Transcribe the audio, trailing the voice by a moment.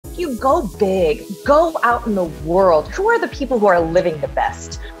you go big, go out in the world, who are the people who are living the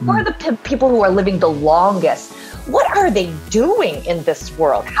best? Who are the people who are living the longest? What are they doing in this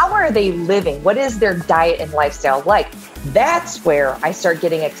world? How are they living? What is their diet and lifestyle like? That's where I start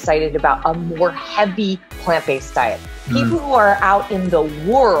getting excited about a more heavy plant-based diet. People who are out in the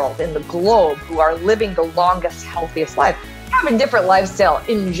world, in the globe, who are living the longest, healthiest life, have a different lifestyle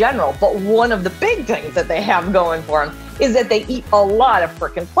in general. But one of the big things that they have going for them is that they eat a lot of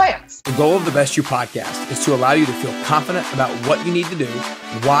freaking plants. The goal of the Best You podcast is to allow you to feel confident about what you need to do,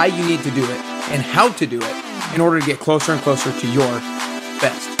 why you need to do it, and how to do it in order to get closer and closer to your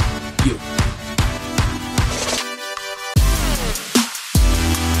best you.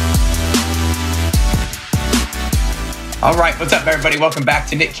 All right, what's up, everybody? Welcome back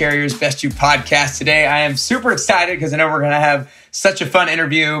to Nick Carrier's Best You podcast. Today, I am super excited because I know we're going to have such a fun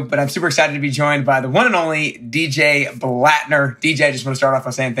interview, but I'm super excited to be joined by the one and only DJ Blatner. DJ, I just want to start off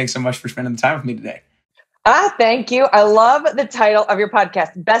by saying thanks so much for spending the time with me today. Thank you. I love the title of your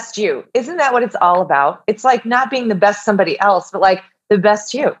podcast, Best You. Isn't that what it's all about? It's like not being the best somebody else, but like the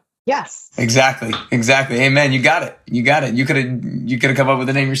best you. Yes. Exactly. Amen. You got it. You could have come up with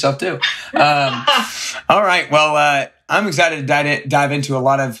the name yourself too. All right. Well, I'm excited to dive into a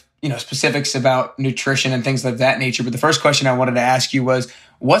lot of, specifics about nutrition and things of that nature. But the first question I wanted to ask you was,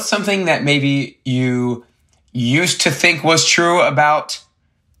 what's something that maybe you used to think was true about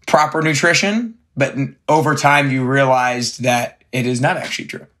proper nutrition, but over time you realized that it is not actually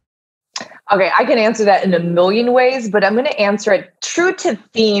true? Okay, I can answer that in a million ways, but I'm going to answer it true to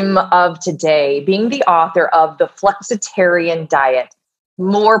theme of today, being the author of the Flexitarian Diet,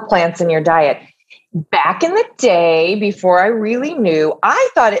 more plants in your diet. Back in the day, before I really knew, I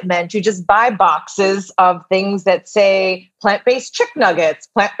thought it meant to just buy boxes of things that say plant-based chick nuggets,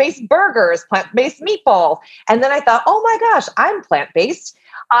 plant-based burgers, plant-based meatballs. And then I thought, oh my gosh, I'm plant-based.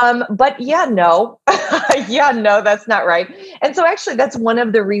 But no, that's not right. And so actually that's one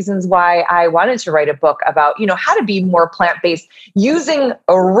of the reasons why I wanted to write a book about, how to be more plant-based using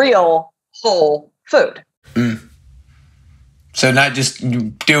a real whole food. So not just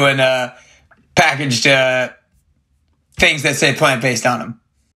doing packaged things that say plant-based on them.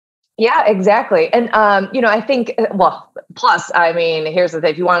 Yeah, exactly. And, I think, plus, here's the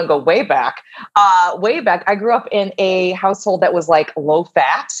thing. If you want to go way back, I grew up in a household that was like low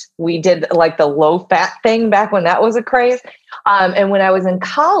fat. We did like the low fat thing back when that was a craze. And when I was in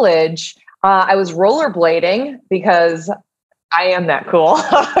college, I was rollerblading because I am that cool,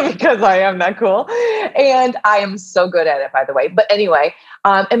 And I am so good at it, by the way. But anyway,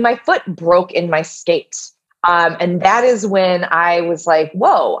 and my foot broke in my skate. And that is when I was like,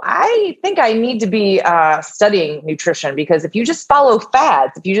 whoa, I think I need to be studying nutrition, because if you just follow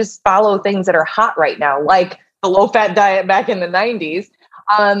fads, if you just follow things that are hot right now, like the low-fat diet back in the 90s,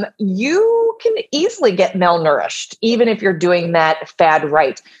 you can easily get malnourished, even if you're doing that fad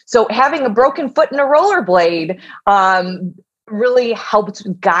right. So having a broken foot and a rollerblade really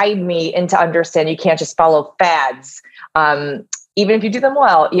helped guide me into understand you can't just follow fads. Even if you do them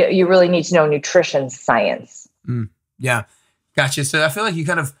well, you really need to know nutrition science. Yeah. Gotcha. So I feel like you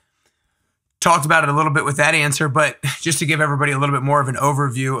kind of talked about it a little bit with that answer, but just to give everybody a little bit more of an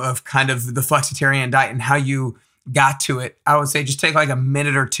overview of kind of the Flexitarian Diet and how you got to it, I would say just take like a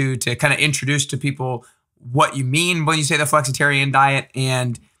minute or two to kind of introduce to people what you mean when you say the Flexitarian Diet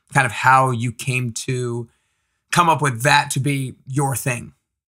and kind of how you came to come up with that to be your thing.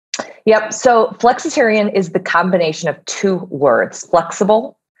 Yep. So flexitarian is the combination of two words,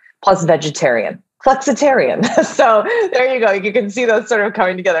 flexible plus vegetarian. Flexitarian. So there you go. You can see those sort of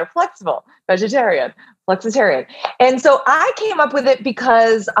coming together. Flexible, vegetarian, flexitarian. And so I came up with it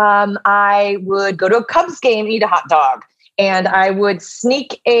because I would go to a Cubs game and eat a hot dog. And I would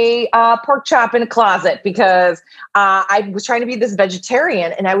sneak a pork chop in a closet because I was trying to be this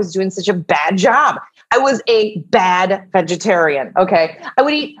vegetarian and I was doing such a bad job. I was a bad vegetarian. Okay. I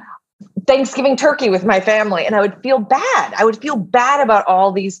would eat Thanksgiving turkey with my family and I would feel bad. I would feel bad about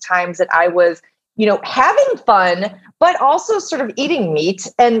all these times that I was, having fun, but also sort of eating meat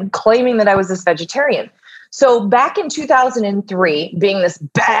and claiming that I was this vegetarian. So back in 2003, being this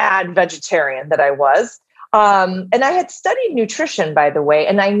bad vegetarian that I was, and I had studied nutrition, by the way,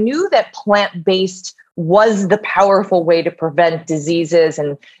 and I knew that plant-based was the powerful way to prevent diseases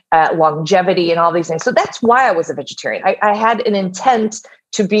and longevity and all these things. So that's why I was a vegetarian. I had an intent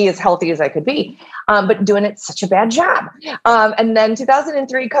to be as healthy as I could be, but doing it such a bad job. And then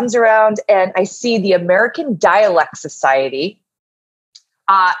 2003 comes around and I see the American Dialect Society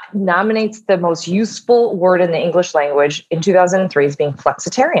nominates the most useful word in the English language in 2003 as being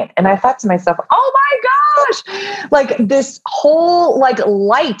flexitarian. And I thought to myself, oh my gosh, like this whole like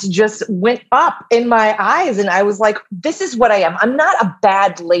light just went up in my eyes. And I was like, this is what I am. I'm not a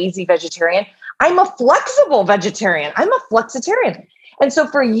bad, lazy vegetarian. I'm a flexible vegetarian. I'm a flexitarian. And so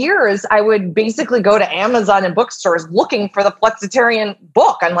for years, I would basically go to Amazon and bookstores looking for the flexitarian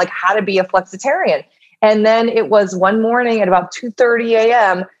book on like how to be a flexitarian. And then it was one morning at about 2:30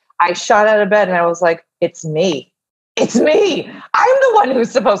 a.m., I shot out of bed and I was like, it's me. It's me. I'm the one who's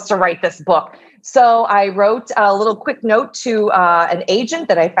supposed to write this book. So I wrote a little quick note to an agent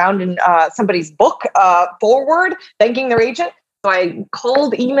that I found in somebody's book forward, thanking their agent. So I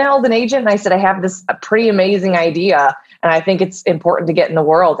cold emailed an agent and I said, I have this pretty amazing idea and I think it's important to get in the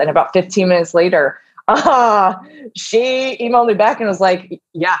world. And about 15 minutes later, she emailed me back and was like,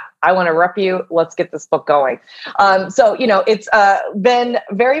 yeah, I want to rep you. Let's get this book going. So, you know, it's been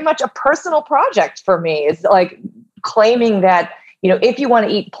very much a personal project for me. It's like claiming that, you know, if you want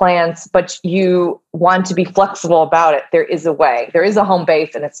to eat plants, but you want to be flexible about it, there is a way. There is a home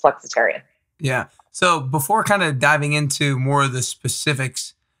base and it's flexitarian. Yeah. So before kind of diving into more of the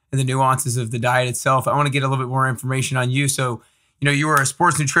specifics and the nuances of the diet itself, I want to get a little bit more information on you. So, you know, you were a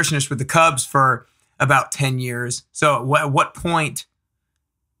sports nutritionist with the Cubs for about 10 years. So at what point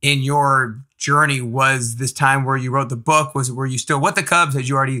in your journey was this time where you wrote the book? Were you still with the Cubs? Had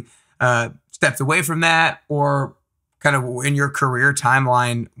you already stepped away from that? Or kind of in your career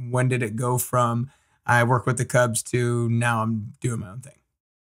timeline, when did it go from I work with the Cubs to now I'm doing my own thing?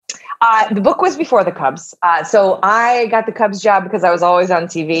 The book was before the Cubs. So I got the Cubs job because I was always on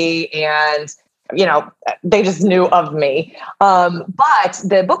TV and, you know, they just knew of me. But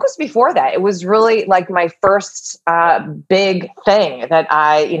the book was before that. It was really like my first big thing that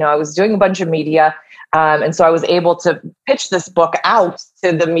I was doing a bunch of media. And so I was able to pitch this book out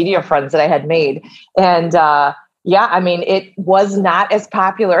to the media friends that I had made. And yeah, I mean, it was not as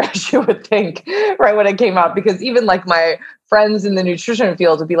popular as you would think right when it came out, because even like my friends in the nutrition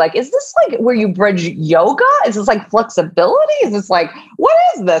field would be like, is this like where you bridge yoga? Is this like flexibility? Is this like, what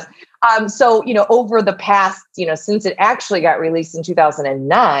is this? So, you know, over the past, you know, since it actually got released in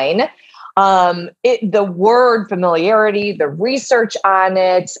 2009, the word familiarity, the research on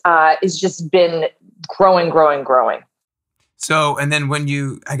it has just been growing. So, and then when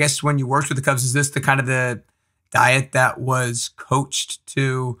you worked with the Cubs, is this the kind of the diet that was coached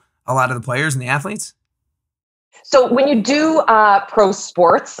to a lot of the players and the athletes? So when you do pro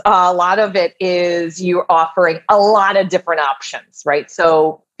sports, a lot of it is you're offering a lot of different options, right?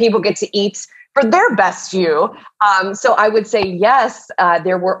 So people get to eat for their best you. So I would say, yes,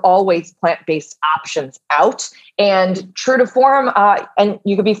 there were always plant-based options out and true to form. And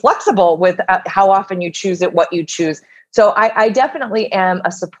you can be flexible with how often you choose it, what you choose. So I definitely am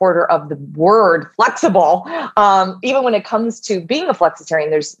a supporter of the word flexible. Even when it comes to being a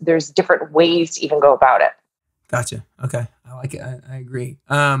flexitarian, there's different ways to even go about it. Gotcha. Okay. I like it. I agree.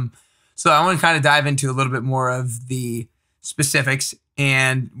 So I want to kind of dive into a little bit more of the specifics.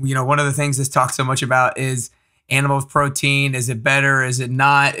 And, you know, one of the things that's talked so much about is animal protein. Is it better? Is it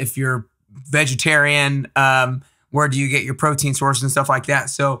not? If you're vegetarian, where do you get your protein source and stuff like that?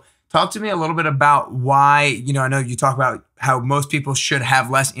 So talk to me a little bit about why, you know, I know you talk about how most people should have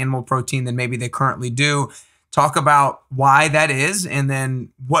less animal protein than maybe they currently do. Talk about why that is, and then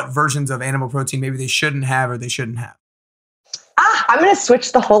what versions of animal protein maybe they shouldn't have or they shouldn't have. I'm going to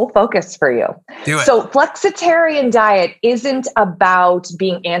switch the whole focus for you. Do it. So Flexitarian diet isn't about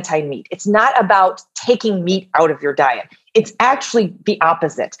being anti-meat. It's not about taking meat out of your diet. It's actually the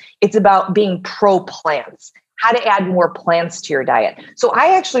opposite. It's about being pro-plants. How to add more plants to your diet. So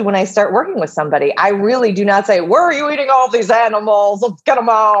I actually, when I start working with somebody, I really do not say, where are you eating all these animals? Let's get them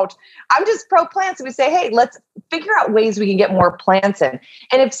out. I'm just pro-plants. And we say, hey, let's figure out ways we can get more plants in.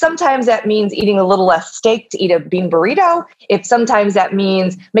 And if sometimes that means eating a little less steak to eat a bean burrito, if sometimes that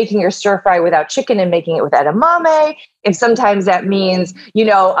means making your stir fry without chicken and making it with edamame, if sometimes that means, you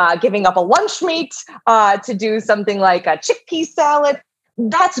know, giving up a lunch meat to do something like a chickpea salad,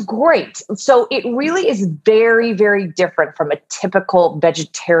 that's great. So it really is very, very different from a typical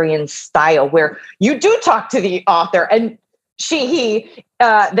vegetarian style where you do talk to the author and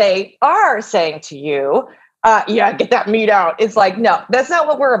they are saying to you, yeah, get that meat out. It's like, no, that's not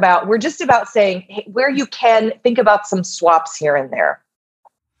what we're about. We're just about saying, hey, where you can think about some swaps here and there.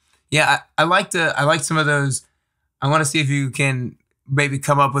 Yeah, I like some of those. I want to see if you can maybe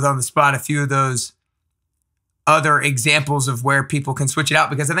come up with on the spot a few of those other examples of where people can switch it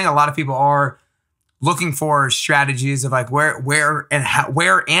out, because I think a lot of people are looking for strategies of like where and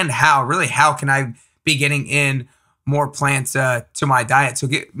how really how can I be getting in more plants to my diet. So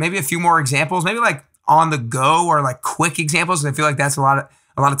get maybe a few more examples, maybe like on the go or like quick examples. And I feel like that's a lot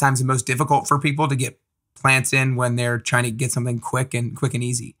of times the most difficult for people to get plants in when they're trying to get something quick and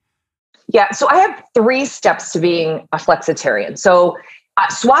easy? Yeah. So I have 3 steps to being a flexitarian. So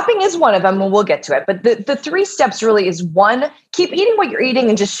swapping is one of them, and we'll get to it. But the 3 steps really is 1, keep eating what you're eating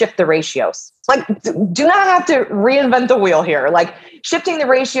and just shift the ratios. Like, do not have to reinvent the wheel here. Like, shifting the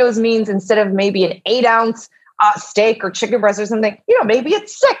ratios means instead of maybe an 8-ounce steak or chicken breast or something, maybe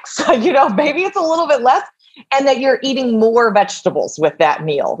it's 6, maybe it's a little bit less, and that you're eating more vegetables with that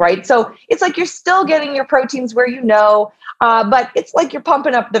meal, right? So it's like you're still getting your proteins where but it's like you're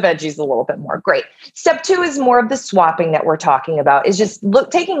pumping up the veggies a little bit more. Great. Step 2 is more of the swapping that we're talking about, is just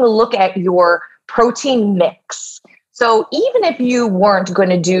taking a look at your protein mix. So even if you weren't going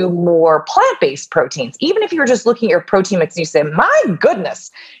to do more plant-based proteins, even if you were just looking at your protein mix and you say, my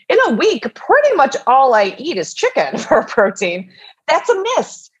goodness, in a week, pretty much all I eat is chicken for protein, that's a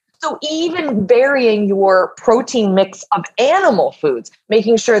miss. So even varying your protein mix of animal foods,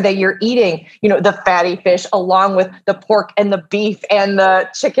 making sure that you're eating, the fatty fish along with the pork and the beef and the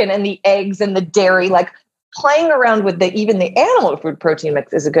chicken and the eggs and the dairy, like playing around with even the animal food protein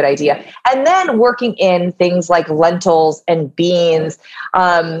mix is a good idea. And then working in things like lentils and beans,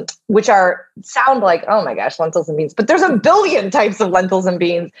 which sound like, oh my gosh, lentils and beans, but there's a billion types of lentils and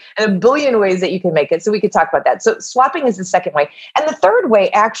beans and a billion ways that you can make it. So we could talk about that. So swapping is the second way. And the third way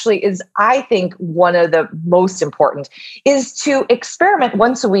actually is, I think, one of the most important, is to experiment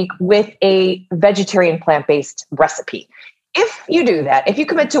once a week with a vegetarian plant-based recipe. If you do that, if you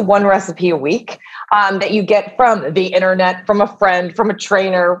commit to one recipe a week that you get from the internet, from a friend, from a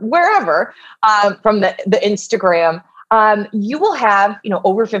trainer, wherever, from the Instagram, you will have,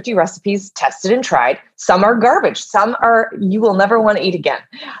 over 50 recipes tested and tried. Some are garbage. Some you will never want to eat again.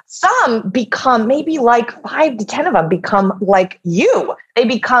 Some become, maybe like 5 to 10 of them become like you. They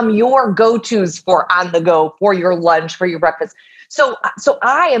become your go-tos for on the go, for your lunch, for your breakfast. So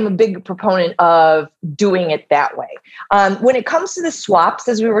I am a big proponent of doing it that way. When it comes to the swaps,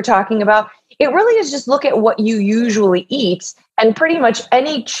 as we were talking about, it really is just look at what you usually eat, and pretty much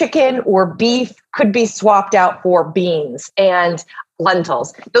any chicken or beef could be swapped out for beans and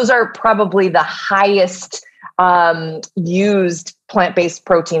lentils. Those are probably the highest used plant-based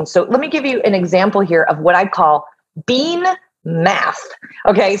proteins. So let me give you an example here of what I call bean math.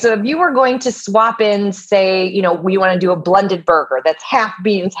 Okay, so if you were going to swap in, say, we want to do a blended burger that's half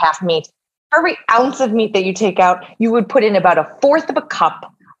beans, half meat. For every ounce of meat that you take out, you would put in about 1/4 of a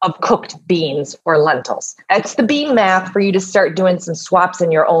cup of cooked beans or lentils. That's the bean math for you to start doing some swaps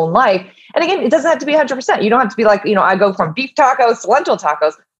in your own life. And again, it doesn't have to be 100%. You don't have to be like, I go from beef tacos to lentil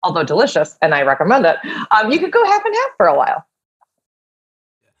tacos, although delicious, and I recommend it. You could go half and half for a while.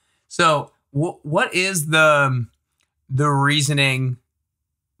 So what is the reasoning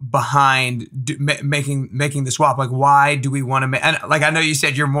behind making the swap? Like, why do we want to make, and like, I know you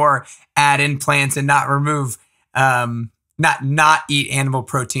said you're more add in plants and not remove, not eat animal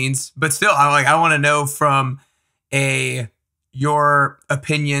proteins, but still I want to know from your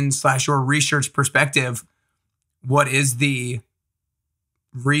opinion / your research perspective, what is the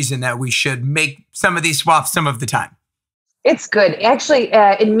reason that we should make some of these swaps some of the time? It's good. Actually,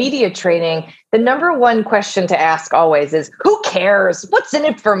 in media training, the number one question to ask always is, who cares? What's in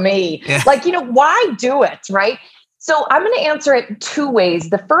it for me? Yeah. Like, why do it, right? So I'm going to answer it 2 ways.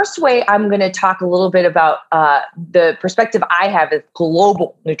 The first way, I'm going to talk a little bit about the perspective I have is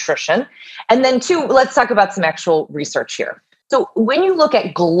global nutrition. And then 2, let's talk about some actual research here. So when you look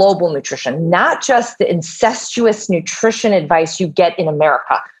at global nutrition, not just the incestuous nutrition advice you get in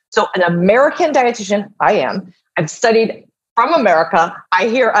America. So an American dietitian, I've studied from America. I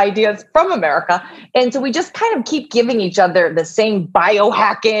hear ideas from America. And so we just kind of keep giving each other the same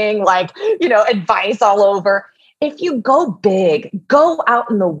biohacking, advice all over. If you go big, go out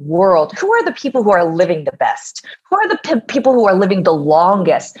in the world, who are the people who are living the best? Who are the people who are living the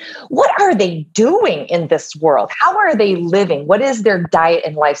longest? What are they doing in this world? How are they living? What is their diet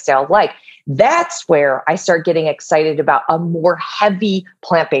and lifestyle like? That's where I start getting excited about a more heavy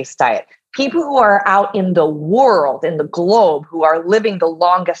plant-based diet. People who are out in the world, in the globe, who are living the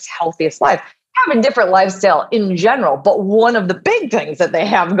longest, healthiest life, have a different lifestyle in general. But one of the big things that they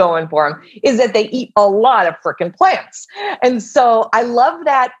have going for them is that they eat a lot of freaking plants. And so I love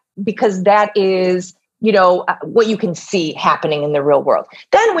that, because that is, what you can see happening in the real world.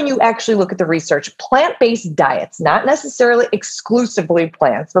 Then when you actually look at the research, plant-based diets, not necessarily exclusively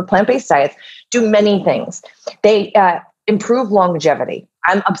plants, but plant-based diets do many things. They improve longevity.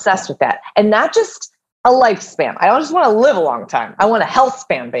 I'm obsessed with that. And not just a lifespan. I don't just want to live a long time. I want a health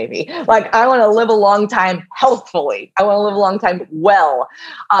span, baby. Like, I want to live a long time healthfully. I want to live a long time well.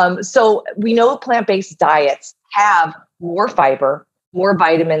 So we know plant-based diets have more fiber, more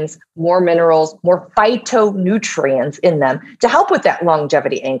vitamins, more minerals, more phytonutrients in them to help with that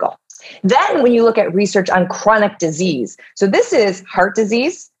longevity angle. Then when you look at research on chronic disease, so this is heart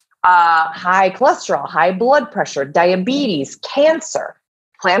disease, high cholesterol, high blood pressure, diabetes, cancer.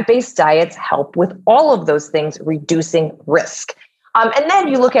 Plant-based diets help with all of those things, reducing risk. And then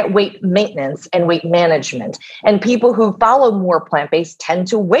you look at weight maintenance and weight management. And people who follow more plant-based tend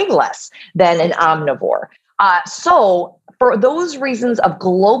to weigh less than an omnivore. So for those reasons of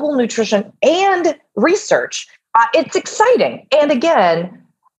global nutrition and research, it's exciting. And again,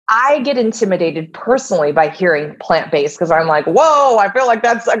 I get intimidated personally by hearing plant-based because I'm like, whoa, I feel like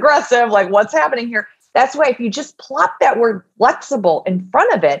that's aggressive. Like, what's happening here? That's why if you just plop that word flexible in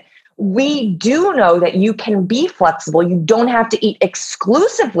front of it, we do know that you can be flexible. You don't have to eat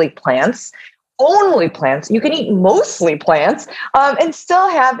exclusively plants, only plants. You can eat mostly plants and still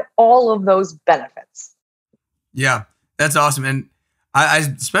have all of those benefits. Yeah, that's awesome. And I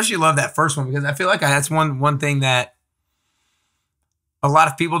especially love that first one because I feel like that's one thing that a lot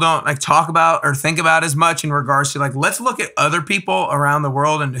of people don't like talk about or think about as much in regards to like, let's look at other people around the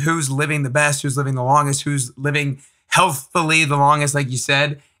world and who's living the best, who's living the longest, who's living healthfully the longest, like you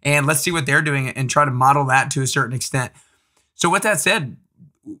said, and let's see what they're doing and try to model that to a certain extent. So with that said,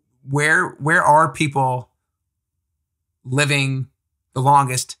 where are people living the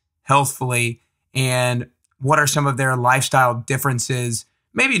longest healthfully, and what are some of their lifestyle differences,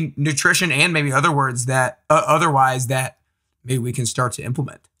 maybe nutrition and maybe other words that otherwise that maybe we can start to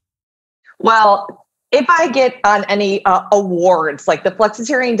implement? Well, if I get on any awards, like the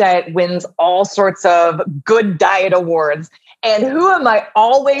Flexitarian Diet wins all sorts of good diet awards. And who am I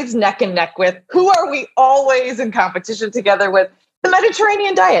always neck and neck with? Who are we always in competition together with? The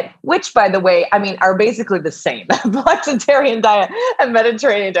Mediterranean diet, which, by the way, I mean, are basically the same. Flexitarian diet and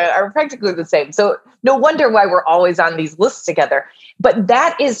Mediterranean diet are practically the same. So no wonder why we're always on these lists together. But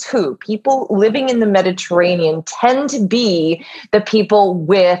that is who people living in the Mediterranean tend to be the people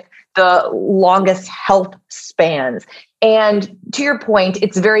with the longest health spans. And to your point,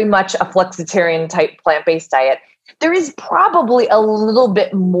 it's very much a flexitarian type plant-based diet. There is probably a little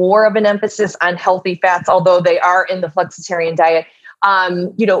bit more of an emphasis on healthy fats, although they are in the flexitarian diet.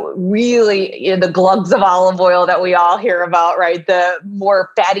 Really, the glugs of olive oil that we all hear about, right? The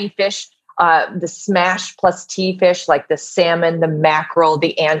more fatty fish, the smash plus T fish, like the salmon, the mackerel,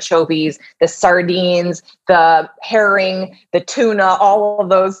 the anchovies, the sardines, the herring, the tuna, all of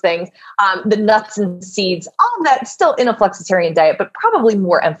those things, the nuts and seeds, all of that still in a flexitarian diet, but probably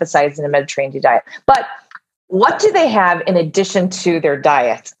more emphasized in a Mediterranean diet. But what do they have in addition to their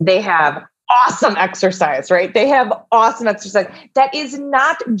diet? They have awesome exercise, right? They have awesome exercise. That is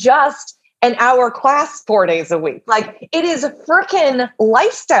not just an hour class 4 days a week. Like, it is a freaking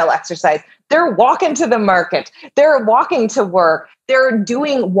lifestyle exercise. They're walking to the market. They're walking to work. They're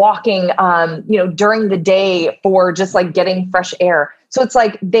doing walking, during the day for just like getting fresh air. So it's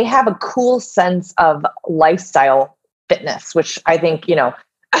like they have a cool sense of lifestyle fitness, which I think, we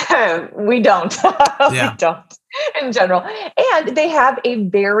don't. Yeah. We don't in general. And they have a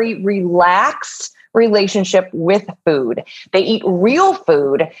very relaxed relationship with food. They eat real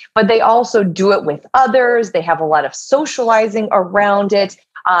food, but they also do it with others. They have a lot of socializing around it.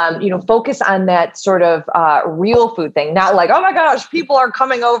 Focus on that sort of real food thing. Not like, oh my gosh, people are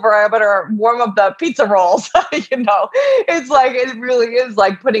coming over, I better warm up the pizza rolls. It's like, it really is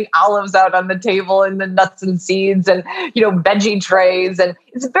like putting olives out on the table and the nuts and seeds and, veggie trays. And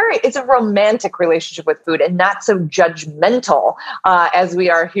it's a romantic relationship with food and not so judgmental as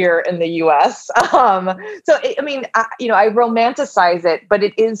we are here in the US. I romanticize it, but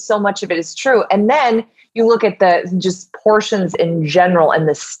it is, so much of it is true. And then you look at the just portions in general and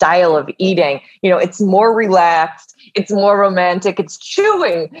the style of eating, it's more relaxed, it's more romantic, it's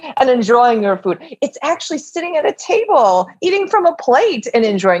chewing and enjoying your food. It's actually sitting at a table, eating from a plate and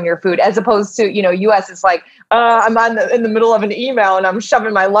enjoying your food, as opposed to, US, it's like, I'm in the middle of an email and I'm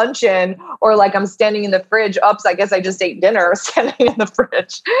shoving my lunch in, or like I'm standing in the fridge. Oops, I guess I just ate dinner standing in the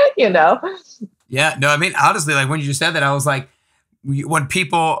fridge, Yeah, no, I mean, honestly, like when you just said that, I was like, when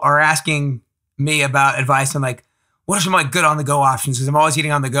people are asking me about advice on like, what are some like good on the go options? Because I'm always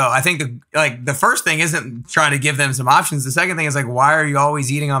eating on the go. I think the first thing isn't trying to give them some options. The second thing is like, why are you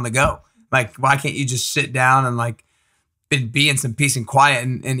always eating on the go? Like, why can't you just sit down and like be in some peace and quiet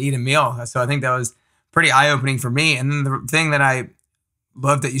and eat a meal? So I think that was pretty eye-opening for me. And then the thing that I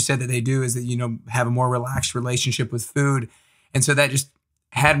love that you said that they do is that, have a more relaxed relationship with food. And so that just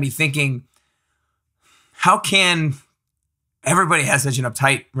had me thinking, how can everybody has such an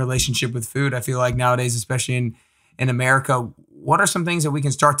uptight relationship with food? I feel like nowadays, especially in America, what are some things that we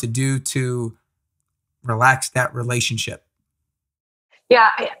can start to do to relax that relationship? Yeah,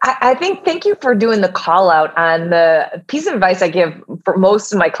 I think thank you for doing the call out on the piece of advice I give for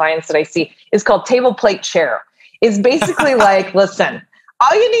most of my clients that I see is called table, plate, chair. Is basically like, listen,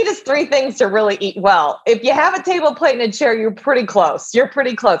 all you need is three things to really eat well. If you have a table, plate, and a chair, you're pretty close. You're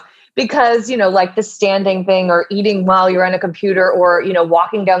pretty close. Because, like the standing thing or eating while you're on a computer or,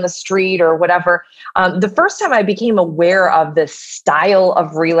 walking down the street or whatever. The first time I became aware of this style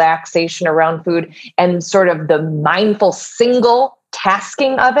of relaxation around food and sort of the mindful single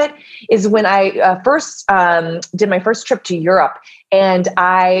tasking of it is when I first did my first trip to Europe, and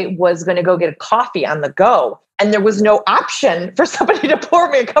I was going to go get a coffee on the go. And there was no option for somebody to pour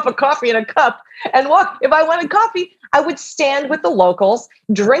me a cup of coffee in a cup and walk. If I wanted coffee, I would stand with the locals,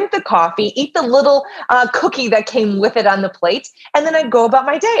 drink the coffee, eat the little cookie that came with it on the plate, and then I'd go about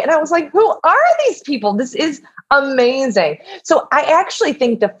my day. And I was like, who are these people? This is amazing. So I actually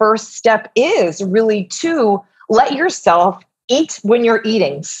think the first step is really to let yourself eat when you're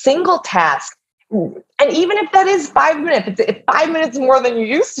eating, single task. And even if that is 5 minutes, if 5 minutes more than you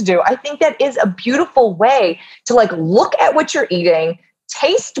used to do, I think that is a beautiful way to look at what you're eating,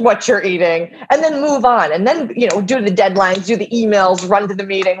 taste what you're eating, and then move on. And then, do the deadlines, do the emails, run to the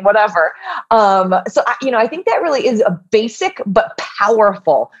meeting, whatever. I think that really is a basic but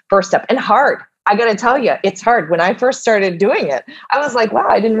powerful first step, and hard. I got to tell you, it's hard. When I first started doing it, I was like, wow,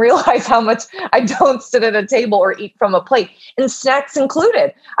 I didn't realize how much I don't sit at a table or eat from a plate, and snacks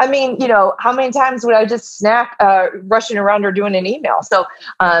included. I mean, how many times would I just snack rushing around or doing an email? So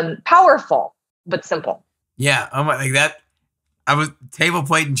powerful, but simple. Yeah. Oh my, like that. I was table,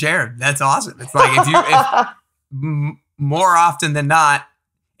 plate, and chair. That's awesome. It's like if more often than not,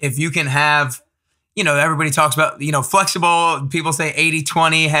 if you can have, everybody talks about, flexible, people say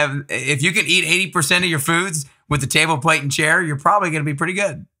 80-20, if you can eat 80% of your foods with the table, plate, and chair, you're probably going to be pretty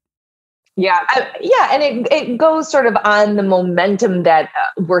good. Yeah. And it goes sort of on the momentum that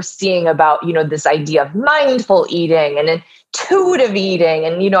we're seeing about, this idea of mindful eating and intuitive eating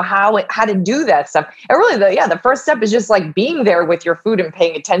and, how to do that stuff. And really the first step is just being there with your food and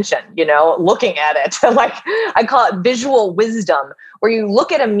paying attention, looking at it. I call it visual wisdom, where you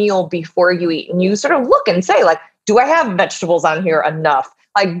look at a meal before you eat and you sort of look and say, do I have vegetables on here enough?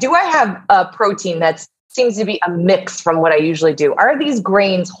 Do I have a protein that seems to be a mix from what I usually do? Are these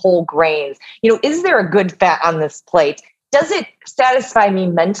grains whole grains? Is there a good fat on this plate? Does it satisfy me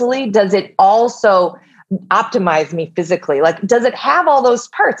mentally? Does it also optimize me physically? Does it have all those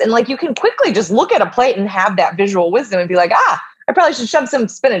parts? And you can quickly just look at a plate and have that visual wisdom and be like, I probably should shove some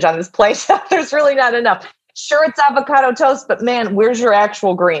spinach on this plate. There's really not enough. Sure, it's avocado toast, but man, where's your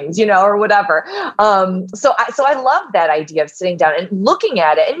actual greens, or whatever. So I love that idea of sitting down and looking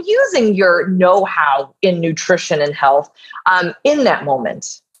at it and using your know-how in nutrition and health in that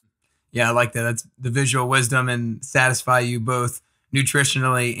moment. Yeah, I like that. That's the visual wisdom and satisfy you both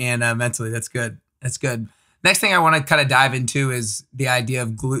nutritionally and mentally. That's good. That's good. Next thing I want to kind of dive into is the idea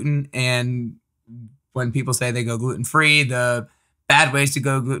of gluten. And when people say they go gluten-free, the bad ways to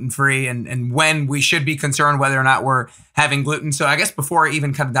go gluten-free and when we should be concerned whether or not we're having gluten. So I guess before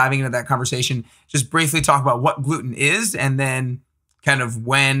even kind of diving into that conversation, just briefly talk about what gluten is and then kind of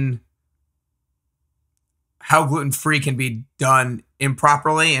how gluten-free can be done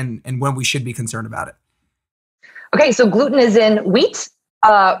improperly and when we should be concerned about it. Okay, so gluten is in wheat,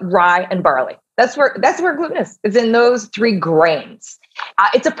 rye, and barley. That's where gluten is. It's in those three grains.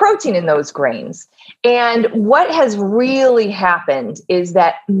 It's a protein in those grains. And what has really happened is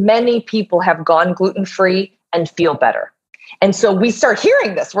that many people have gone gluten-free and feel better. And so we start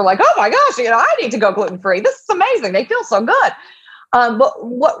hearing this. We're like, oh my gosh, I need to go gluten-free. This is amazing. They feel so good. But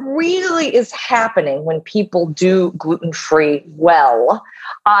what really is happening when people do gluten-free well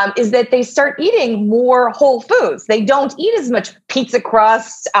is that they start eating more whole foods. They don't eat as much pizza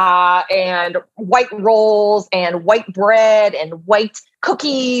crust and white rolls and white bread and white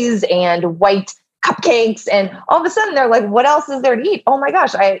cookies and white cupcakes. And all of a sudden they're like, what else is there to eat? Oh my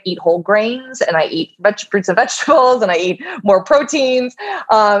gosh, I eat whole grains and I eat fruits and vegetables and I eat more proteins.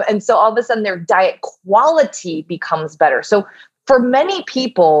 And so all of a sudden their diet quality becomes better. So for many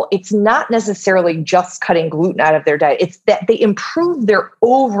people, it's not necessarily just cutting gluten out of their diet. It's that they improve their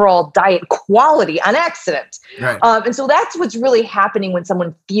overall diet quality on accident. Right. And so that's what's really happening when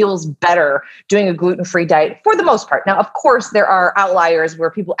someone feels better doing a gluten-free diet for the most part. Now, of course, there are outliers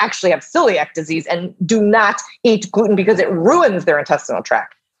where people actually have celiac disease and do not eat gluten because it ruins their intestinal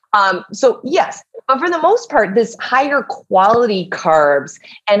tract. So yes, but for the most part, this higher quality carbs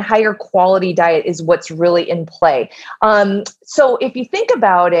and higher quality diet is what's really in play. So if you think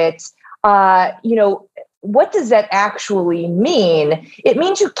about it, what does that actually mean? It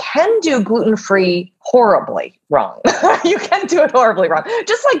means you can do gluten-free horribly wrong. You can do it horribly wrong.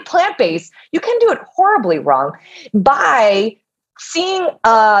 Just like plant-based, you can do it horribly wrong by seeing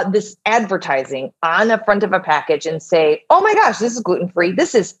this advertising on the front of a package and say, oh my gosh, this is gluten-free.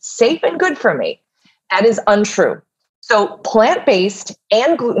 This is safe and good for me. That is untrue. So plant-based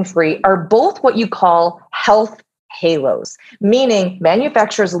and gluten-free are both what you call health halos, meaning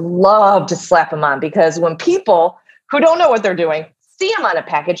manufacturers love to slap them on, because when people who don't know what they're doing see them on a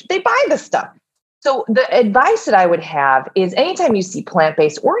package, they buy the stuff. So the advice that I would have is anytime you see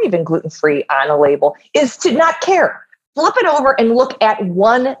plant-based or even gluten-free on a label is to not care. Flip it over and look at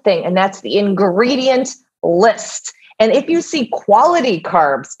one thing, and that's the ingredient list. And if you see quality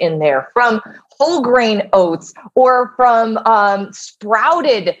carbs in there from whole grain oats or from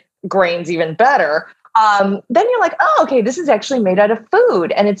sprouted grains, even better, then you're like, oh, okay, this is actually made out of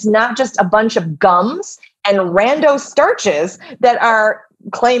food. And it's not just a bunch of gums and rando starches that are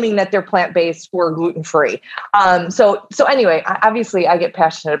claiming that they're plant-based or gluten-free. So anyway, obviously I get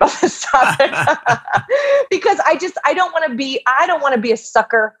passionate about this topic because I don't want to be a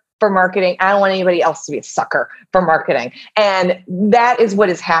sucker for marketing. I don't want anybody else to be a sucker for marketing. And that is what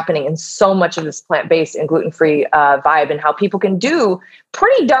is happening in so much of this plant-based and gluten-free vibe, and how people can do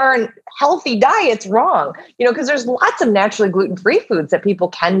pretty darn healthy diets wrong, because there's lots of naturally gluten-free foods that people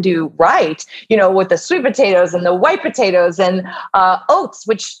can do right, with the sweet potatoes and the white potatoes and oats,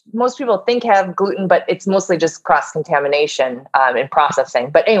 which most people think have gluten, but it's mostly just cross-contamination in processing.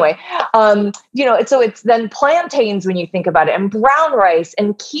 But anyway, so it's then plantains when you think about it, and brown rice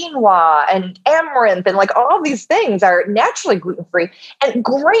and quinoa and amaranth, and like all these things are naturally gluten-free and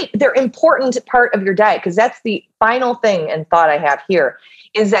great. They're important part of your diet, because that's the final thing and thought I have here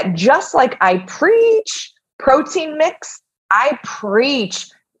is that just like I preach protein mix, I preach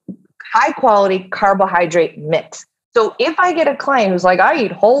high quality carbohydrate mix. So if I get a client who's like, I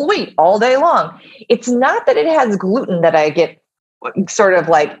eat whole wheat all day long, it's not that it has gluten that I get sort of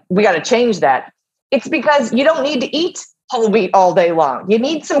like, we got to change that. It's because you don't need to eat whole wheat all day long. You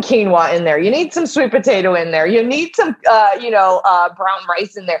need some quinoa in there. You need some sweet potato in there. You need some, brown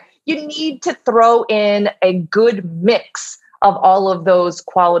rice in there. You need to throw in a good mix of all of those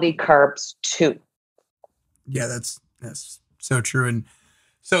quality carbs too. Yeah, that's so true and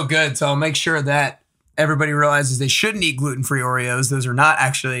so good. So I'll make sure that everybody realizes they shouldn't eat gluten-free Oreos. Those are not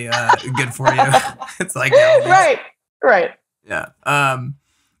actually good for you. It's like, right. Yeah.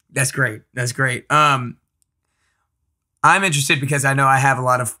 That's great. I'm interested because I know I have a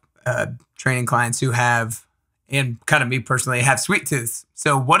lot of training clients who have, and kind of me personally, have sweet tooth.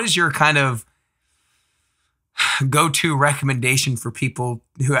 So what is your kind of go-to recommendation for people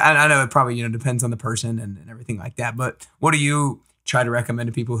who, I know it probably, depends on the person and everything like that, but what do you try to recommend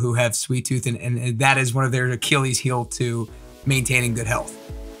to people who have sweet tooth and that is one of their Achilles heel to maintaining good health?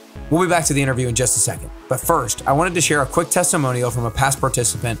 We'll be back to the interview in just a second. But first, I wanted to share a quick testimonial from a past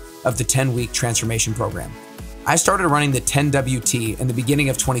participant of the 10-week transformation program. I started running the 10WT in the beginning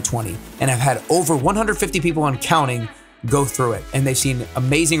of 2020 and have had over 150 people and counting go through it, and they've seen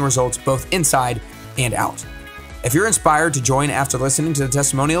amazing results both inside and out. If you're inspired to join after listening to the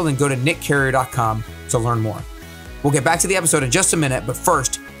testimonial, then go to nickcarrier.com to learn more. We'll get back to the episode in just a minute, but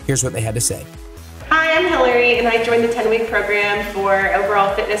first, here's what they had to say. Hi, I'm Hillary, and I joined the 10-week program for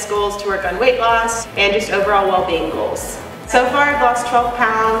overall fitness goals to work on weight loss and just overall well-being goals. So far, I've lost 12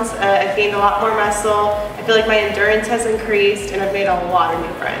 pounds, I've gained a lot more muscle, I feel like my endurance has increased, and I've made a lot of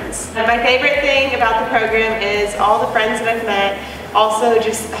new friends. And my favorite thing about the program is all the friends that I've met, also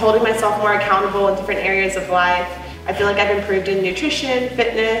just holding myself more accountable in different areas of life. I feel like I've improved in nutrition,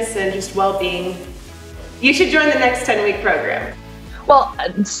 fitness, and just well-being. You should join the next 10-week program. Well,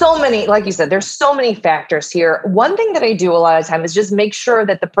 so many, like you said, there's so many factors here. One thing that I do a lot of time is just make sure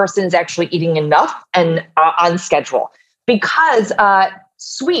that the person is actually eating enough and on schedule. Because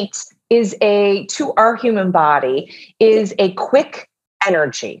sweet to our human body is a quick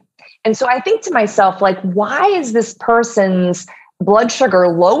energy. And so I think to myself, like, why is this person's blood sugar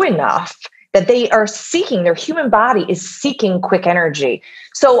low enough that they are seeking, their human body is seeking quick energy?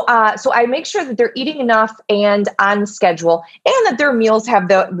 So I make sure that they're eating enough and on schedule, and that their meals have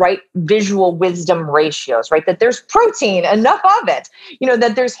the right visual wisdom ratios, right? That there's protein, enough of it,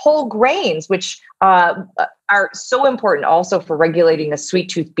 that there's whole grains, which are so important also for regulating the sweet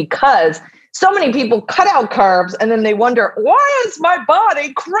tooth, because so many people cut out carbs and then they wonder, why is my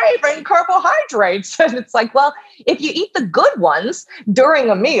body craving carbohydrates? And it's like, well, if you eat the good ones during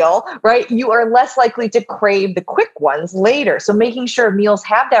a meal, right, you are less likely to crave the quick ones later. So making sure meals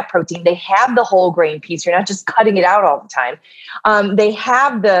have that protein, they have the whole grain piece. You're not just cutting it out all the time. They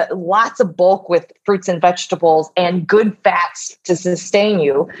have the lots of bulk with fruits and vegetables and good fats to sustain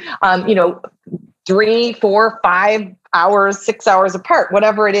you, 3, 4, 5 hours, 6 hours apart,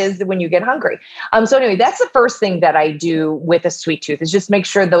 whatever it is when you get hungry. So anyway, that's the first thing that I do with a sweet tooth, is just make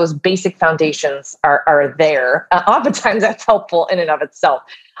sure those basic foundations are there. Oftentimes that's helpful in and of itself.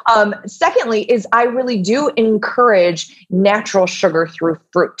 Secondly is I really do encourage natural sugar through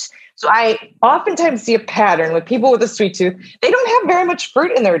fruit. So I oftentimes see a pattern with people with a sweet tooth. They don't have very much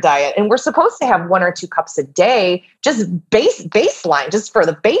fruit in their diet. And we're supposed to have 1 or 2 cups a day, just baseline, just for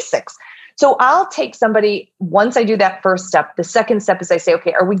the basics. So I'll take somebody, once I do that first step, the second step is I say,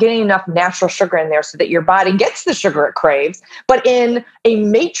 okay, are we getting enough natural sugar in there so that your body gets the sugar it craves, but in a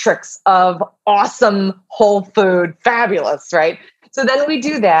matrix of awesome whole food, fabulous, right? So then we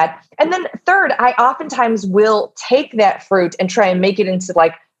do that. And then third, I oftentimes will take that fruit and try and make it into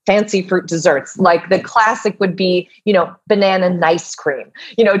like fancy fruit desserts. Like the classic would be, banana nice cream,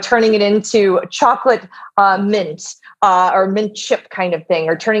 turning it into chocolate mint or mint chip kind of thing,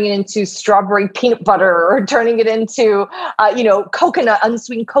 or turning it into strawberry peanut butter, or turning it into,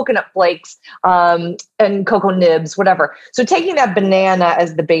 unsweetened coconut flakes and cocoa nibs, whatever. So taking that banana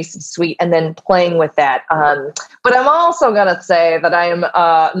as the base of sweet and then playing with that. But I'm also going to say that I am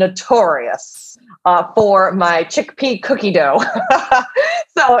notorious for my chickpea cookie dough.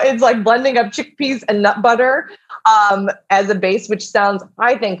 So it's like blending up chickpeas and nut butter as a base, which sounds,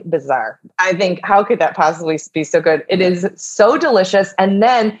 I think, bizarre. I think, how could that possibly be so good? It is so delicious. And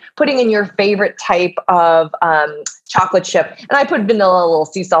then putting in your favorite type of chocolate chip. And I put vanilla, a little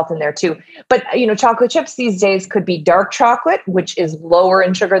sea salt in there too. But, chocolate chips these days could be dark chocolate, which is lower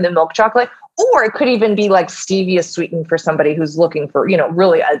in sugar than milk chocolate. Or it could even be like stevia sweetened for somebody who's looking for,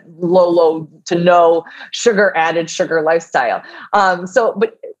 really a low to no added sugar lifestyle.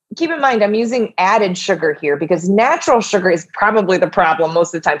 But keep in mind, I'm using added sugar here because natural sugar is probably the problem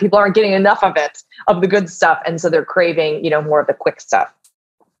most of the time. People aren't getting enough of it, of the good stuff. And so they're craving, more of the quick stuff.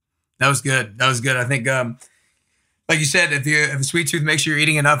 That was good. I think, like you said, if you have a sweet tooth, make sure you're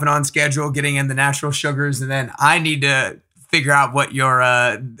eating enough and on schedule, getting in the natural sugars. And then I need to figure out what your,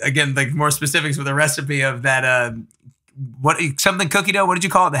 again, like more specifics with the recipe of that, something cookie dough. What did you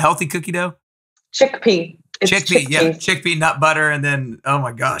call it? The healthy cookie dough? Chickpea. Chickpea, yeah. Chickpea, nut butter. And then, oh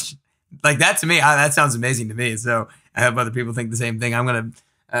my gosh, like that to me, that sounds amazing to me. So I hope other people think the same thing. I'm going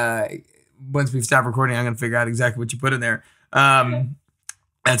to, once we've stopped recording, I'm going to figure out exactly what you put in there.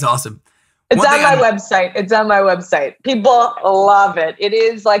 That's awesome. It's on my website. It's on my website. People love it. It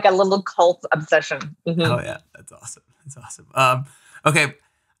is like a little cult obsession. Mm-hmm. Oh yeah. That's awesome. That's awesome. Okay.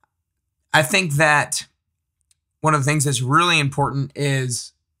 I think that one of the things that's really important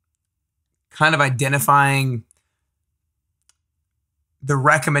is kind of identifying the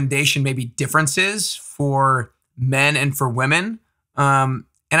recommendation, maybe differences for men and for women. And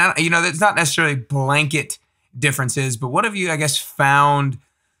it's not necessarily blanket differences, but what have you, I guess, found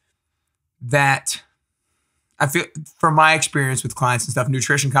that I feel from my experience with clients and stuff,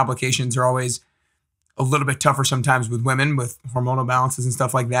 nutrition complications are always a little bit tougher sometimes with women with hormonal balances and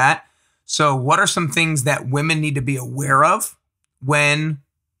stuff like that. So what are some things that women need to be aware of when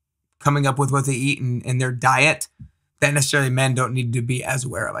coming up with what they eat in their diet that necessarily men don't need to be as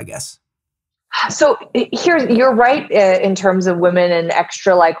aware of, I guess? So you're right in terms of women and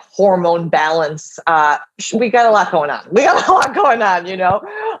extra like hormone balance. We got a lot going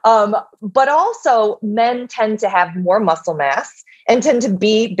on. But also men tend to have more muscle mass and tend to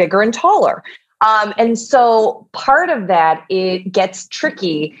be bigger and taller. And so part of that, it gets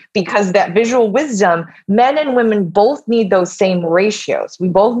tricky because that visual wisdom, men and women both need those same ratios. We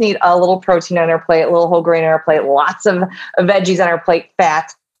both need a little protein on our plate, a little whole grain on our plate, lots of veggies on our plate,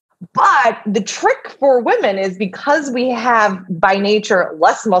 fat. But the trick for women is because we have by nature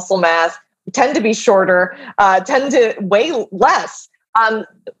less muscle mass, tend to be shorter, tend to weigh less,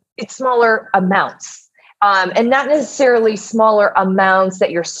 it's smaller amounts. And not necessarily smaller amounts that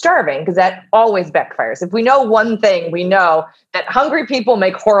you're starving, because that always backfires. If we know one thing, we know that hungry people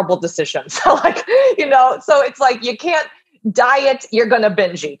make horrible decisions. So it's like you can't diet, you're going to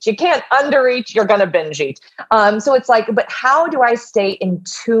binge eat. You can't undereat, you're going to binge eat. So it's like, but how do I stay in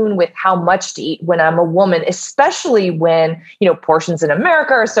tune with how much to eat when I'm a woman, especially when, portions in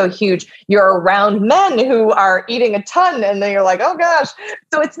America are so huge. You're around men who are eating a ton and then you're like, oh gosh.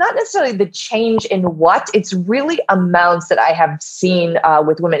 So it's not necessarily the change in what, it's really amounts that I have seen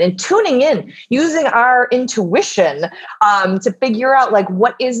with women, and tuning in, using our intuition to figure out like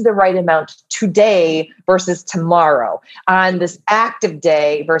what is the right amount today versus tomorrow, on this active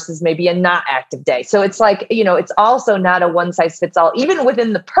day versus maybe a not active day. So it's like, it's also not a one size fits all, even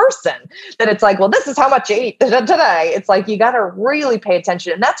within the person, that it's like, well, this is how much you eat today. It's like, you got to really pay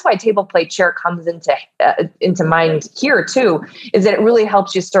attention. And that's why table plate chair comes into mind here too, is that it really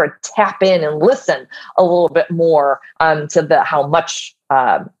helps you sort of tap in and listen a little bit more to the how much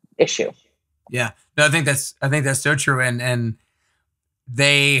issue. Yeah, no, I think that's so true. And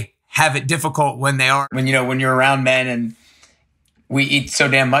they have it difficult when you're around men, and we eat so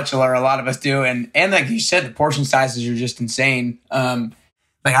damn much, or a lot of us do. And like you said, the portion sizes are just insane. I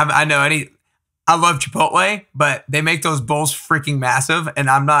love Chipotle, but they make those bowls freaking massive, and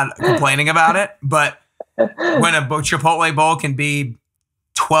I'm not complaining about it. But when a Chipotle bowl can be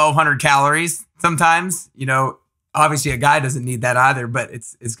 1,200 calories sometimes, obviously a guy doesn't need that either, but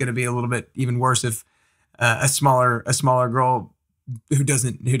it's going to be a little bit even worse if a smaller girl who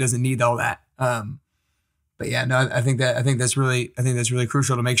doesn't need all that. But yeah, no, I think that's really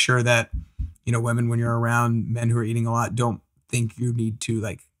crucial to make sure that, women, when you're around men who are eating a lot, don't think you need to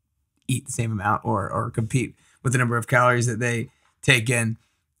like eat the same amount or compete with the number of calories that they take in.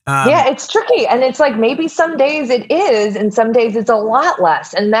 Yeah, it's tricky. And it's like, maybe some days it is, and some days it's a lot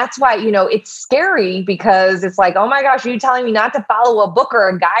less. And that's why, it's scary, because it's like, oh my gosh, are you telling me not to follow a book or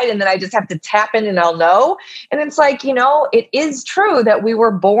a guide, and then I just have to tap in and I'll know? And it's like, it is true that we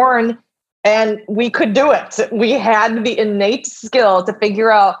were born and we could do it. We had the innate skill to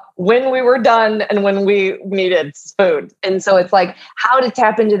figure out when we were done and when we needed food. And so it's like, how to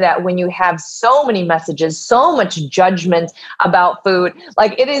tap into that when you have so many messages, so much judgment about food.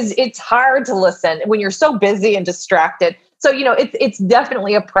 Like it's hard to listen when you're so busy and distracted. So, it's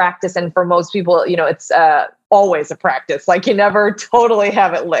definitely a practice. And for most people, it's always a practice. Like you never totally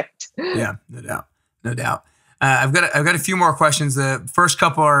have it licked. Yeah, no doubt. I've got a few more questions. The first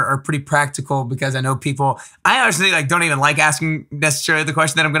couple are pretty practical, because I know I honestly don't even like asking necessarily the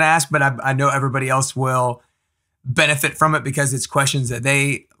question that I'm going to ask, but I know everybody else will benefit from it because it's questions that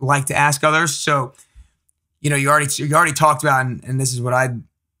they like to ask others. So, you already talked about, and this is what I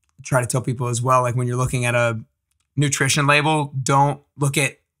try to tell people as well. Like when you're looking at a nutrition label, don't look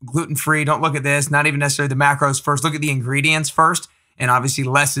at gluten-free. Don't look at this, not even necessarily the macros first. Look at the ingredients first. And obviously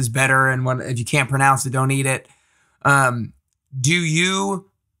less is better. And if you can't pronounce it, don't eat it. Do you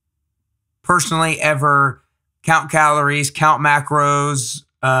personally ever count calories, count macros?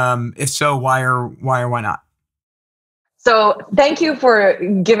 If so, why or why not? So thank you for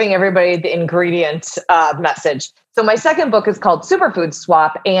giving everybody the ingredient message. So my second book is called Superfood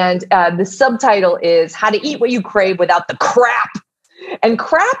Swap. And the subtitle is How to Eat What You Crave Without the Crap. And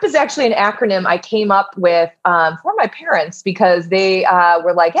CRAP is actually an acronym I came up with for my parents, because they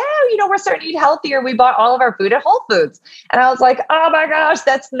were like, we're starting to eat healthier. We bought all of our food at Whole Foods. And I was like, oh my gosh,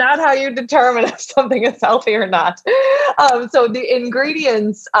 that's not how you determine if something is healthy or not. So the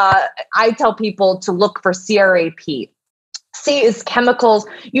ingredients, I tell people to look for CRAP. C is chemicals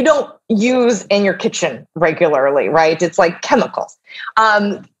you don't use in your kitchen regularly, right? It's like chemicals.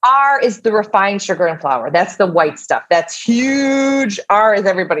 R is the refined sugar and flour. That's the white stuff. That's huge. R is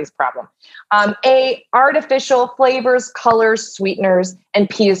everybody's problem. A, artificial flavors, colors, sweeteners, and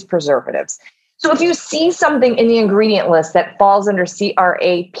P is preservatives. So if you see something in the ingredient list that falls under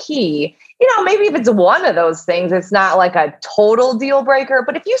CRAP, maybe if it's one of those things, it's not like a total deal breaker.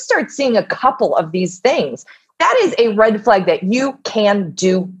 But if you start seeing a couple of these things, that is a red flag that you can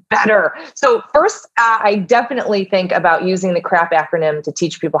do better. So first, I definitely think about using the CRAP acronym to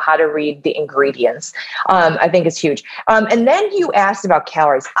teach people how to read the ingredients. I think it's huge. And then you asked about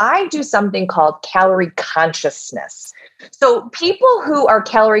calories. I do something called calorie consciousness. So people who are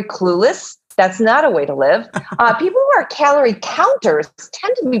calorie clueless, that's not a way to live. People who are calorie counters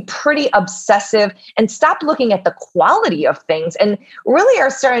tend to be pretty obsessive and stop looking at the quality of things, and really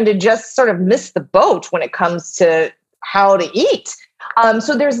are starting to just sort of miss the boat when it comes to how to eat.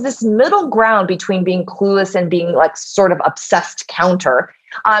 So there's this middle ground between being clueless and being like sort of obsessed counter.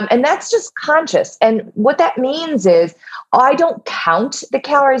 And that's just conscious. And what that means is I don't count the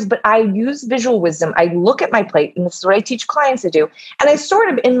calories, but I use visual wisdom. I look at my plate, and this is what I teach clients to do. And I sort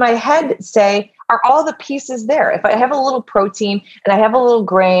of in my head say, are all the pieces there? If I have a little protein and I have a little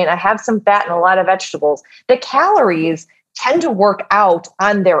grain, I have some fat and a lot of vegetables, the calories tend to work out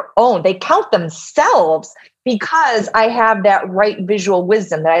on their own. They count themselves because I have that right visual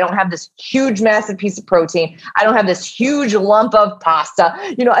wisdom, that I don't have this huge, massive piece of protein. I don't have this huge lump of pasta.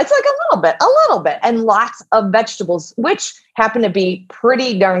 It's like a little bit, and lots of vegetables, which happen to be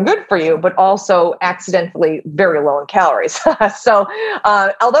pretty darn good for you, but also accidentally very low in calories. So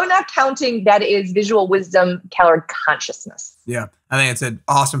although not counting, that is visual wisdom, calorie consciousness. Yeah, I think it's an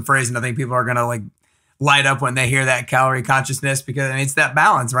awesome phrase. And I think people are going to light up when they hear that calorie consciousness, because it's that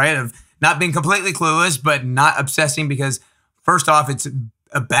balance, right? Of not being completely clueless, but not obsessing, because first off, it's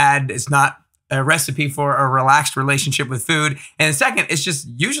not a recipe for a relaxed relationship with food. And second, it's just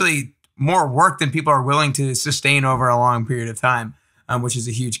usually more work than people are willing to sustain over a long period of time, which is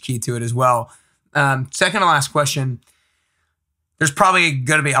a huge key to it as well. Second to last question, there's probably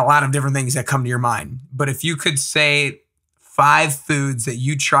going to be a lot of different things that come to your mind, but if you could say 5 foods that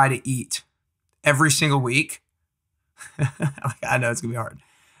you try to eat every single week, I know it's going to be hard.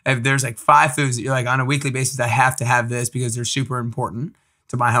 If there's 5 foods that you're on a weekly basis, I have to have this because they're super important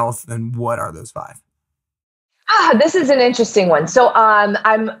to my health, then what are those 5? This is an interesting one. So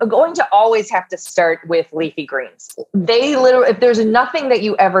I'm going to always have to start with leafy greens. They literally, if there's nothing that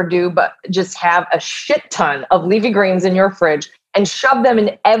you ever do but just have a shit ton of leafy greens in your fridge and shove them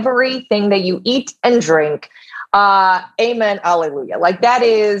in everything that you eat and drink, amen, alleluia. That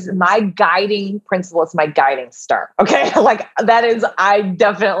is my guiding principle. It's my guiding star. Okay. I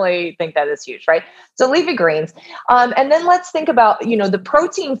definitely think that is huge, right? So leafy greens. And then let's think about, the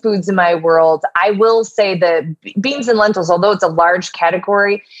protein foods in my world. I will say the beans and lentils, although it's a large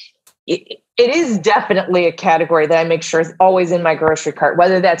category, it is definitely a category that I make sure is always in my grocery cart,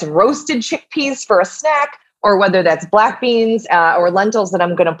 whether that's roasted chickpeas for a snack, or whether that's black beans or lentils that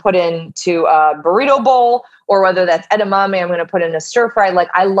I'm going to put into a burrito bowl, or whether that's edamame I'm going to put in a stir fry.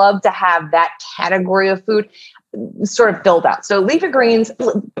 I love to have that category of food sort of filled out. So leafy greens,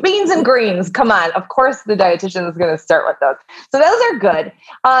 beans and greens, come on. Of course, the dietitian is going to start with those. So those are good.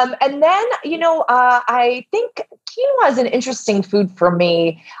 And then, I think quinoa is an interesting food for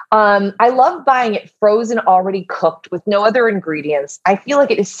me. I love buying it frozen, already cooked with no other ingredients. I feel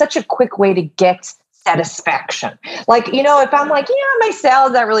like it is such a quick way to get satisfaction. If I'm my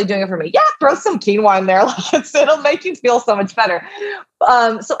salad's not really doing it for me. Yeah, throw some quinoa in there. It'll make you feel so much better.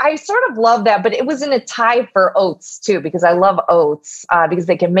 So I sort of love that, but it was in a tie for oats too, because I love oats because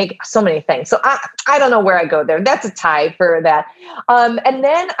they can make so many things. So I don't know where I go there. That's a tie for that. And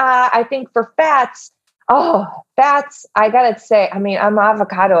then I think for fats, I gotta say, I'm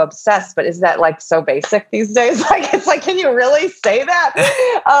avocado obsessed, but is that so basic these days? Can you really say that?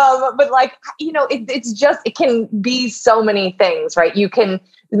 But it's just, it can be so many things, right? You can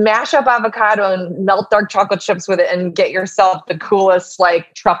mash up avocado and melt dark chocolate chips with it and get yourself the coolest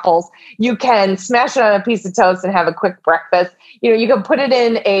truffles. You can smash it on a piece of toast and have a quick breakfast. You can put it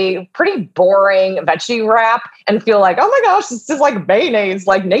in a pretty boring veggie wrap and feel oh my gosh, this is like mayonnaise,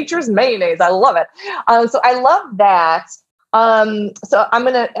 like nature's mayonnaise. I love it. So I love that. So I'm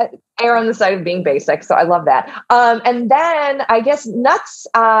going to err on the side of being basic. So I love that. And then I guess nuts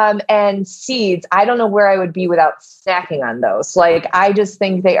and seeds. I don't know where I would be without snacking on those. I just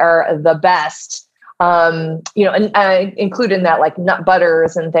think they are the best. And I include in that nut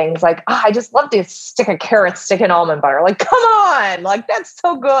butters and things I just love to stick a carrot stick in almond butter. Come on, that's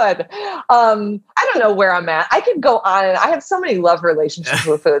so good. I don't know where I'm at. I could go on, and I have so many love relationships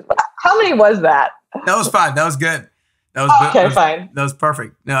with food. How many was that? That was 5. That was good. That was fine. That was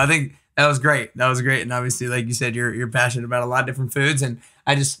perfect. No, I think that was great. That was great. And obviously, like you said, you're passionate about a lot of different foods. And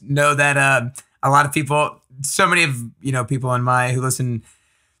I just know that a lot of people, so many of people who listen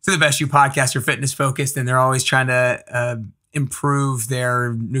to the Best You podcast are fitness focused, and they're always trying to improve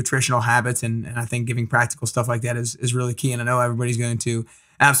their nutritional habits. And I think giving practical stuff like that is really key. And I know everybody's going to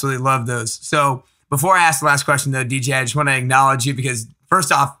absolutely love those. So before I ask the last question though, DJ, I just want to acknowledge you because first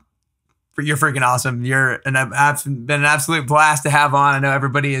off, you're freaking awesome. It's been an absolute blast to have on. I know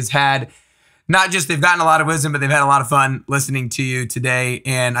everybody has had, not just they've gotten a lot of wisdom, but they've had a lot of fun listening to you today.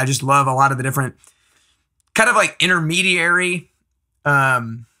 And I just love a lot of the different kind of intermediary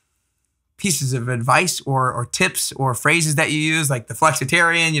pieces of advice or tips or phrases that you use, like the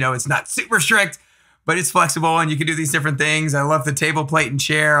flexitarian. It's not super strict, but it's flexible and you can do these different things. I love the table, plate, and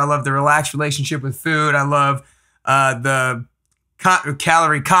chair. I love the relaxed relationship with food. I love the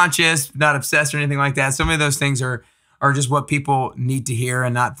calorie conscious, not obsessed or anything like that. So many of those things are just what people need to hear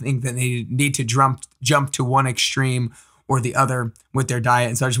and not think that they need to jump to one extreme or the other with their diet.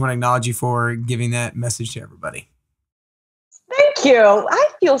 And so I just want to acknowledge you for giving that message to everybody. Thank you. I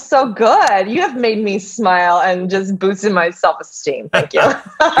feel so good. You have made me smile and just boosted my self-esteem. Thank you.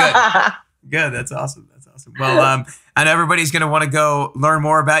 Good. That's awesome. Awesome. Well, I know everybody's going to want to go learn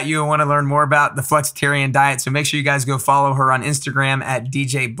more about you and want to learn more about the Flexitarian Diet. So make sure you guys go follow her on Instagram at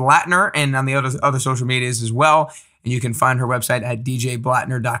DJ Blatner and on the other social medias as well. And you can find her website at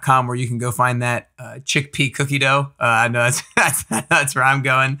djblatner.com, where you can go find that chickpea cookie dough. I know that's where I'm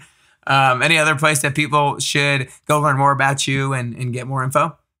going. Any other place that people should go learn more about you and get more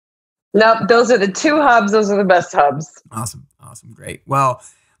info? Nope, those are the two hubs. Those are the best hubs. Awesome. Great. Well,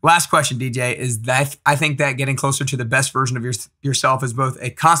 last question, DJ, is that I think that getting closer to the best version of yourself is both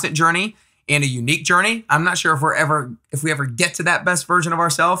a constant journey and a unique journey. I'm not sure if we ever get to that best version of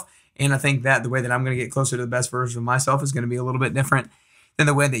ourselves. And I think that the way that I'm going to get closer to the best version of myself is going to be a little bit different than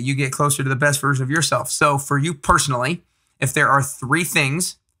the way that you get closer to the best version of yourself. So for you personally, if there are 3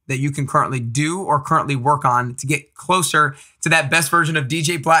 things that you can currently do or currently work on to get closer to that best version of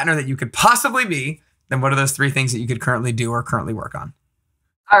DJ Blatner that you could possibly be, then what are those 3 things that you could currently do or currently work on?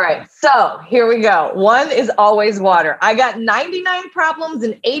 All right, so here we go. 1 is always water. I got 99 problems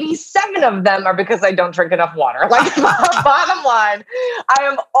and 87 of them are because I don't drink enough water. Like, bottom line, I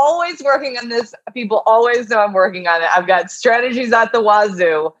am always working on this. People always know I'm working on it. I've got strategies at the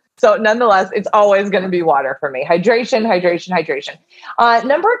wazoo. So nonetheless, it's always going to be water for me. Hydration.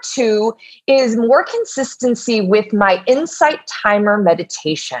 Number 2 is more consistency with my insight timer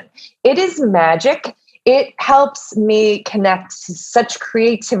meditation. It is magic. It helps me connect to such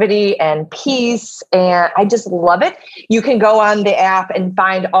creativity and peace, and I just love it. You can go on the app and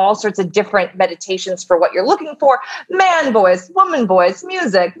find all sorts of different meditations for what you're looking for. Man voice, woman voice,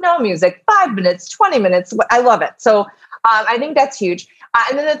 music, no music, 5 minutes, 20 minutes. I love it. So I think that's huge.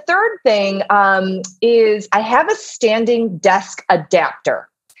 And then the third thing is I have a standing desk adapter.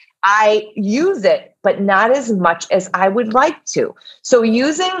 I use it, but not as much as I would like to. So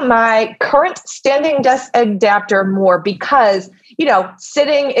using my current standing desk adapter more because,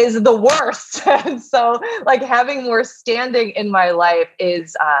 sitting is the worst. And so like having more standing in my life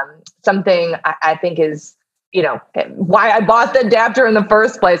is something I think is, why I bought the adapter in the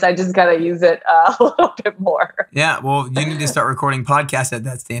first place. I just got to use it a little bit more. Yeah. Well, you need to start recording podcasts at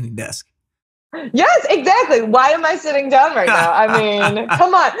that standing desk. Yes, exactly. Why am I sitting down right now? I mean,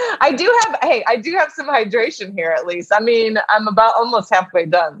 come on. I do have some hydration here at least. I mean, I'm about almost halfway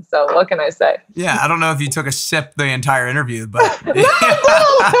done. So what can I say? Yeah, I don't know if you took a sip the entire interview, but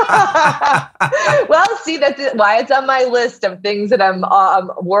well, see, that's why it's on my list of things that I'm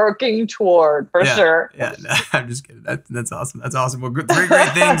working toward for sure. Yeah, no, I'm just kidding. That's awesome. That's awesome. Well, 3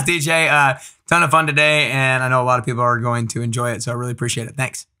 great things, DJ. Ton of fun today, and I know a lot of people are going to enjoy it. So I really appreciate it.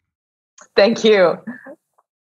 Thanks. Thank you.